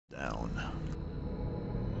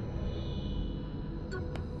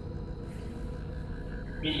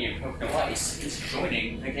MediumCokeNOice is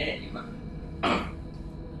joining the game.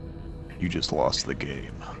 You just lost the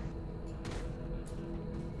game.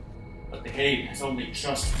 But the game has only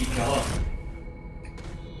just begun.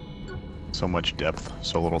 So much depth,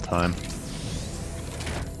 so little time.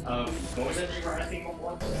 What was it you were asking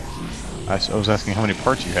before? I was asking how many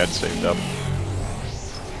parts you had saved up.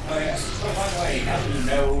 Oh yes. So by the way, now that you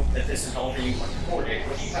know that this is all being recorded,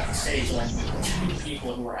 what do you have to say to like the 2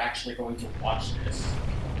 people who are actually going to watch this?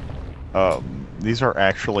 These are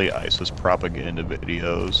actually ISIS propaganda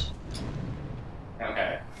videos.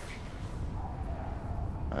 Okay.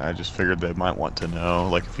 I just figured they might want to know.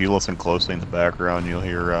 Like, if you listen closely in the background, you'll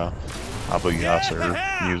hear Abu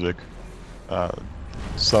Yasser music.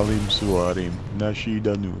 Salim Suarim,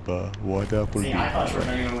 Nashida Nuba, Wada See, I thought you were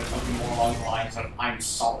going to go with something more along the lines of, I'm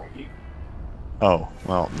sorry. Oh,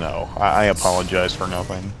 well, no. I apologize for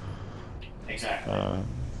nothing. Exactly.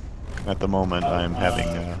 At the moment, I'm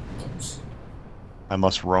having, I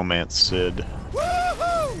must romance Sid.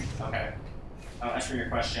 Okay. As for your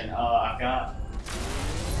question, I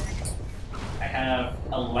have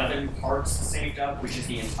 11 parts saved up, which is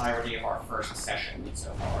the entirety of our first session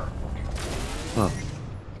so far. Huh.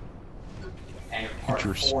 And part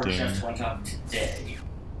 4 just went up today.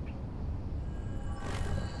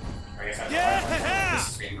 I guess that's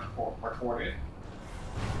this is being recorded.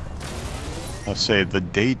 I'll say the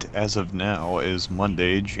date as of now is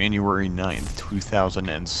Monday, January 9th,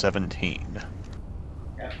 2017.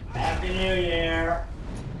 Yep. Happy New Year!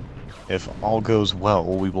 If all goes well,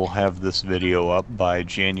 we will have this video up by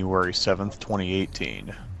January 7th, 2018.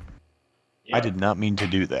 Yep. I did not mean to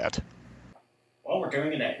do that. Well, we're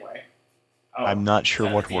doing it anyway. Oh, I'm not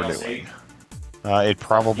sure what we're doing. It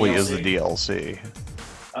probably is the DLC.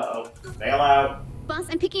 Uh-oh. Bail out. Boss,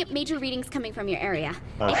 I'm picking up major readings coming from your area.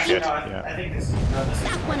 Oh shit, yeah. I think this is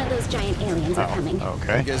Not one of those giant aliens are coming.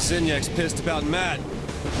 Okay. I guess Zinyak's pissed about Matt.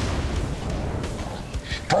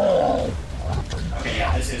 Okay,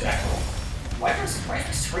 yeah, this is actual. Why is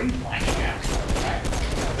the screen blacking out?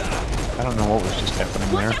 I don't know what was just happening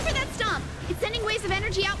there. Watch out for that stomp! It's sending waves of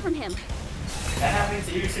energy out from him. That happening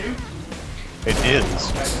to you too? It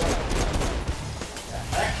is.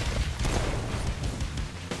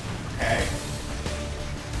 Okay.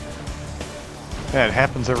 Yeah, it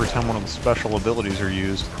happens every time one of the special abilities are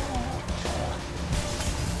used.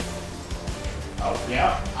 Oh,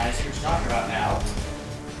 yeah. I see what you're talking about now.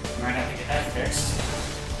 You might have to get that fixed.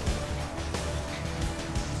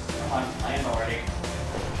 Come on, land already.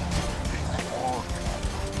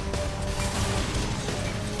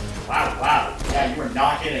 Wow, wow. Yeah, you are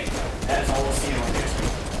not kidding. That is all we'll see on this.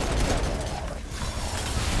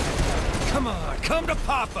 Come on, come to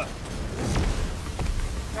Papa!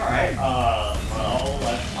 Alright, well,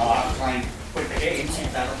 let's try and quit the game, see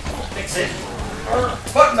if that'll fix it.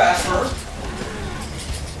 Button mash first.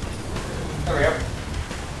 There we go.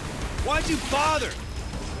 Why'd you bother?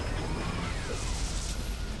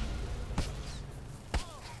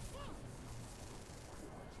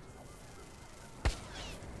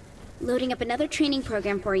 Loading up another training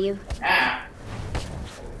program for you. Ah.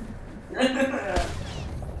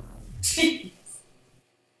 Jeez.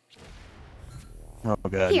 Oh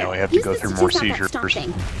god, Here, now I have to go through more juice out that seizures. stomp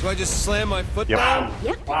thing. Do I just slam my foot Yep. down?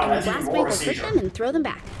 Yep, Wow, and that's the even blast more wave will hit seizure. them and throw them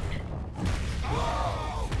back.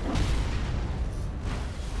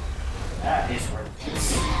 That is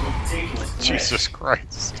ridiculous. Jesus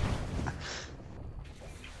Christ.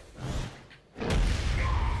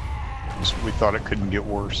 We thought it couldn't get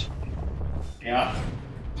worse. Yeah.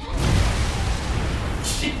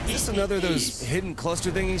 Is this another of those hidden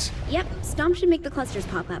cluster thingies? Yep, stomp should make the clusters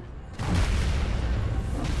pop up.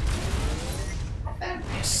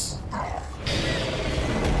 Yes.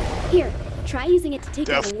 Here, try using it to take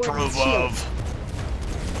out Death a from warden's shield. above.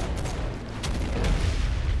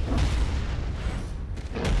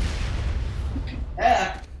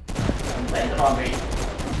 Yeah. Landed on me.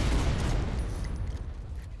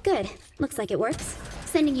 Good. Looks like it works.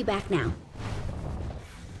 Sending you back now.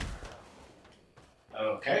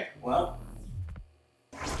 Okay, well.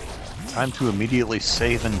 Time to immediately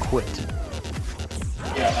save and quit.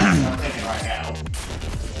 Yeah, that's what I'm thinking right now.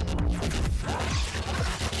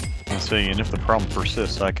 Let's see, and if the problem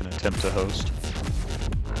persists, I can attempt to host.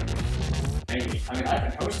 Maybe. I mean, I've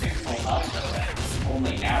been hosting this whole time, but that's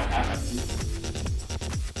only now happened.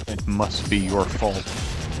 It must be your fault.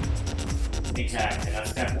 Exactly,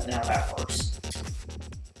 that's definitely how that works.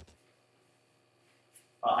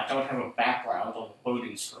 I don't have a background on the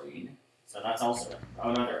loading screen, so that's also.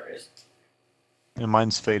 Oh no, there it is. And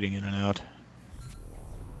mine's fading in and out.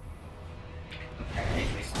 Okay,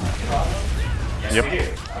 we still have the problem? Yes, Yep. we do.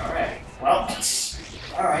 Alright. Well,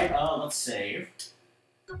 Alright, let's save.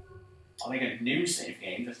 I'll make a new save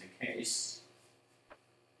game just in case.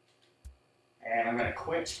 And I'm gonna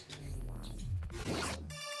quit.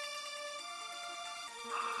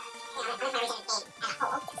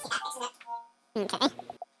 Okay. You're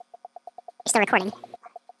still recording.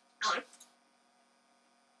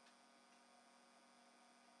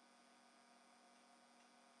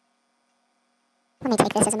 Let me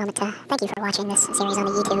take this as a moment to thank you for watching this series on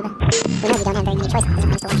the YouTube. We know you don't have very many choices of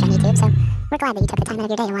things to watch on YouTube, so we're glad that you took the time out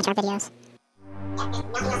of your day to watch our videos. You can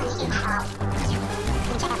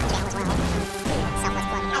check out the channel as well. Selfless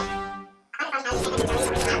plug.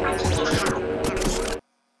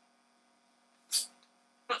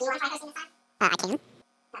 I can.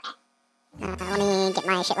 Let me get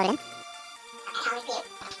my shit loaded in.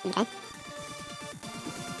 Okay.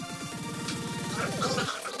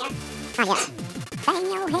 Ah, yes. Bang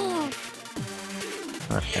your hair.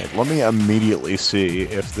 Alright, let me immediately see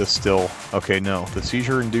if this still... Okay, no. The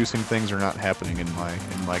seizure-inducing things are not happening in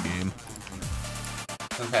my game.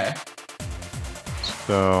 Okay.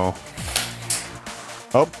 So...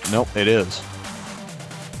 Oh, nope, it is.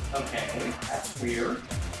 Okay, that's weird.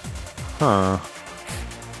 Huh.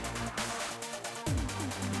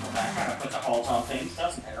 Well, that kind of puts a halt on things,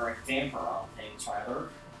 doesn't it? Or a damper on things, rather.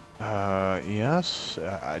 Yes,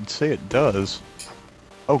 I'd say it does.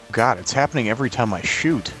 Oh god, it's happening every time I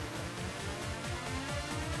shoot.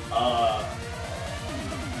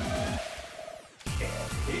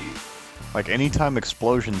 Okay. Like, anytime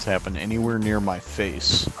explosions happen anywhere near my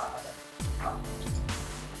face.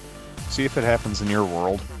 See if it happens in your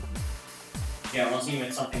world. Yeah, well, see if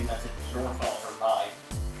it's something that's your fault or mine.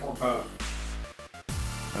 Or both.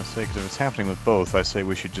 I say, because if it's happening with both, I say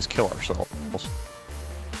we should just kill ourselves.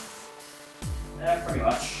 Yeah, pretty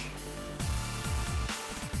much.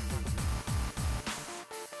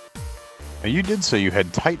 Now, you did say you had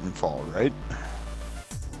Titanfall, right?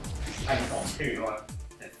 Titanfall 2. I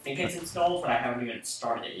think it's installed, but I haven't even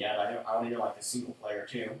started it yet. I only do like the single player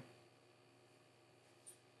too.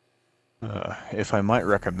 If I might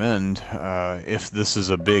recommend, if this is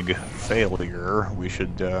a big failure, we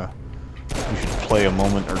should play a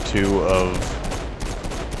moment or two of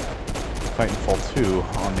Titanfall 2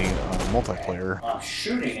 on the multiplayer. Well, I'm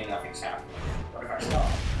shooting and nothing's happening. What if I stop?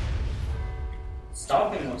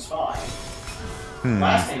 Stopping was fine.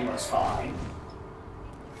 Blasting was fine.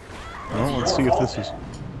 Well, let's see if this is...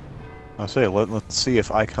 I'll say, let's see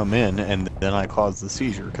if I come in and then I cause the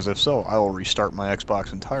seizure, because if so, I will restart my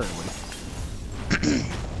Xbox entirely.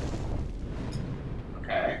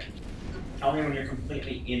 Okay. Tell me when you're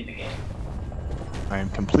completely in the game. I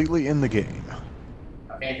am completely in the game.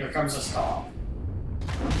 Okay, here comes a stop.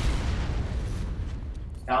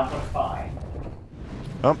 Stop look fine.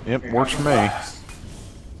 Oh, yep, Here works comes for a me. blast.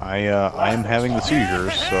 I am having the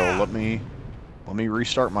seizures, so let me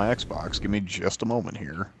restart my Xbox. Give me just a moment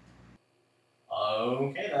here.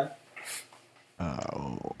 Okay then.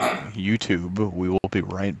 YouTube, we will be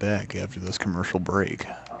right back after this commercial break.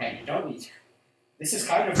 Okay, you don't need to. This is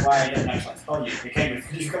kind of why I didn't actually tell you, because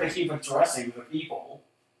you're going to keep addressing the people.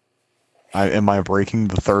 Am I breaking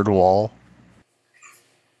the third wall?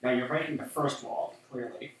 No, you're breaking the first wall,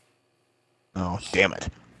 clearly. Oh, damn it.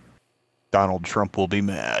 Donald Trump will be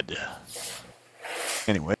mad.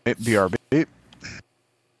 Anyway, BRB.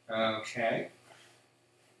 Okay.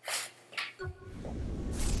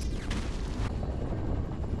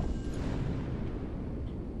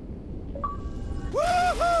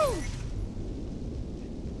 Woohoo!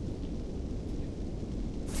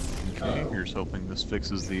 Okay, here's hoping this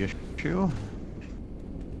fixes the issue.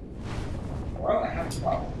 Well, I have a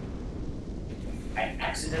problem. I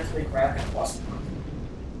accidentally grabbed a cluster.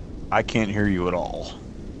 I can't hear you at all.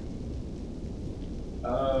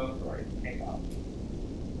 Oh, great. Hang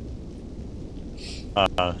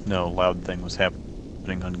on. No, loud thing was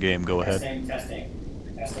happening on game. Go ahead. Testing.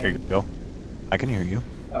 Here you go. I can hear you.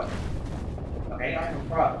 Okay. Okay, I have a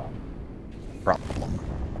problem. Problem.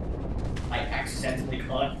 I accidentally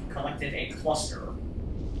collected a cluster.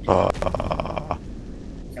 Uh,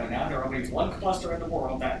 So now there will be one cluster in the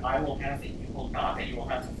world that I will have that you will not, that you will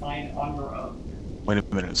have to find on your own. Wait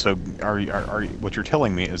a minute. So, are you, what you're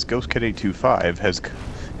telling me is GhostKid825 has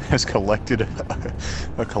collected a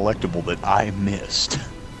collectible that I missed?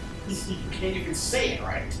 You can't even say it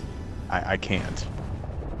right. I can't.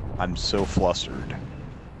 I'm so flustered.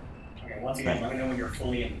 Okay, once again, let me know when you're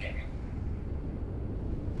fully in the game.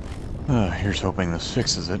 Here's hoping this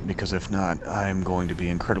fixes it, because if not, I'm going to be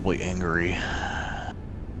incredibly angry.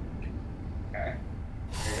 Okay.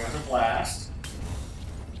 Here goes a blast.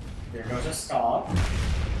 Here goes a stomp.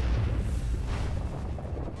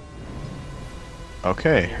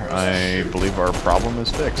 Okay, I believe our problem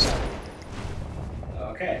is fixed.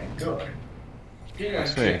 Okay, good.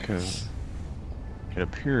 Let's see, because it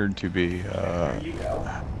appeared to be, There you go.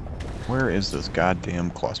 where is this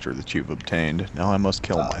goddamn cluster that you've obtained? Now I must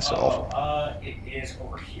kill myself. It is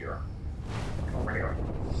over here. Over here.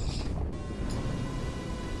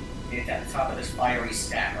 It's at the top of this fiery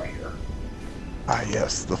stack right here. Ah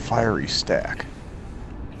yes, the fiery stack.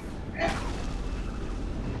 Yeah.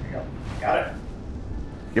 There you go. Got it?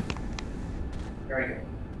 Yep. Very good.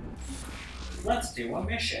 Let's do a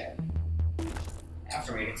mission.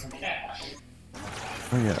 After we get some cash.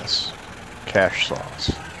 Oh yes. Cash sauce.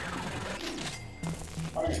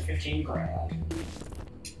 115 grand.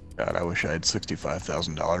 God, I wish I had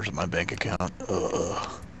 $65,000 in my bank account. Ugh.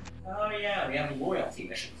 Oh yeah, we have loyalty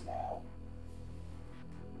missions now.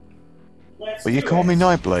 Let's Will you do call it. me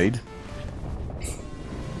Nightblade?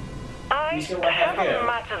 I You still want to have have a go?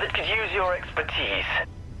 matter that could use your expertise.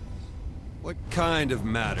 What kind of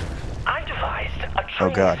matter? I devised a Oh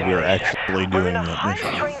training god, we are simulation actually doing wherein a that highly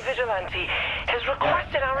mission. trained vigilante has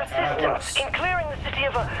requested our that's how it assistance works. in clearing the city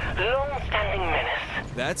of a long-standing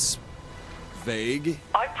menace. That's vague.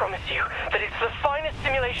 I promise you that it's the finest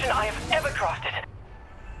simulation I have ever crafted.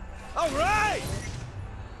 All right!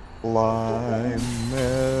 Climb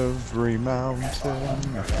every mountain.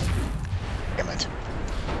 Damn it.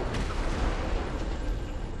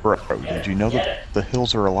 Bro, did you know that the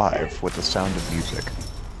hills are alive with the sound of music?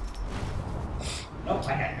 Nope,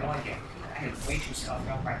 I had no idea. I am way too stuffed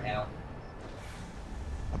up right now.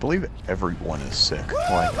 I believe everyone is sick.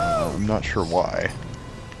 Like, I'm not sure why.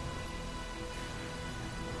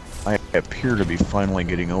 I appear to be finally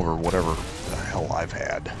getting over whatever the hell I've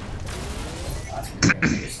had. That's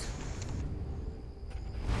confused.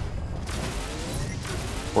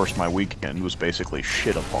 Of course, my weekend was basically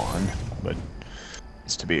shit upon, but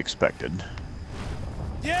it's to be expected.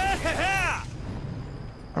 Yeah!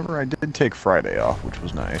 However, I did take Friday off, which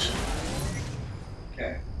was nice.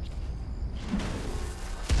 Okay.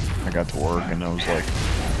 I got to work and I was like...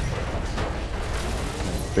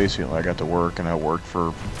 Basically, I got to work and I worked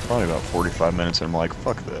for probably about 45 minutes and I'm like,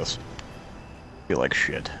 fuck this. I feel like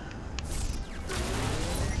shit.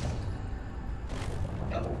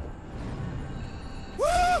 No.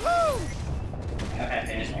 Woohoo! I haven't had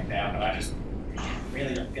anything like that, but I just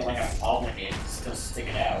really don't feel like I'm obligated to still stick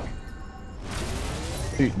it out.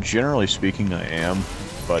 See, generally speaking, I am,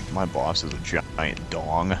 but my boss is a giant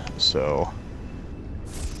dong, so...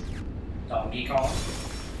 Donkey Kong?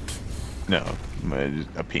 No,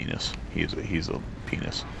 a penis. He's a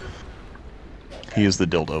penis. He is the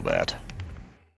dildo bat.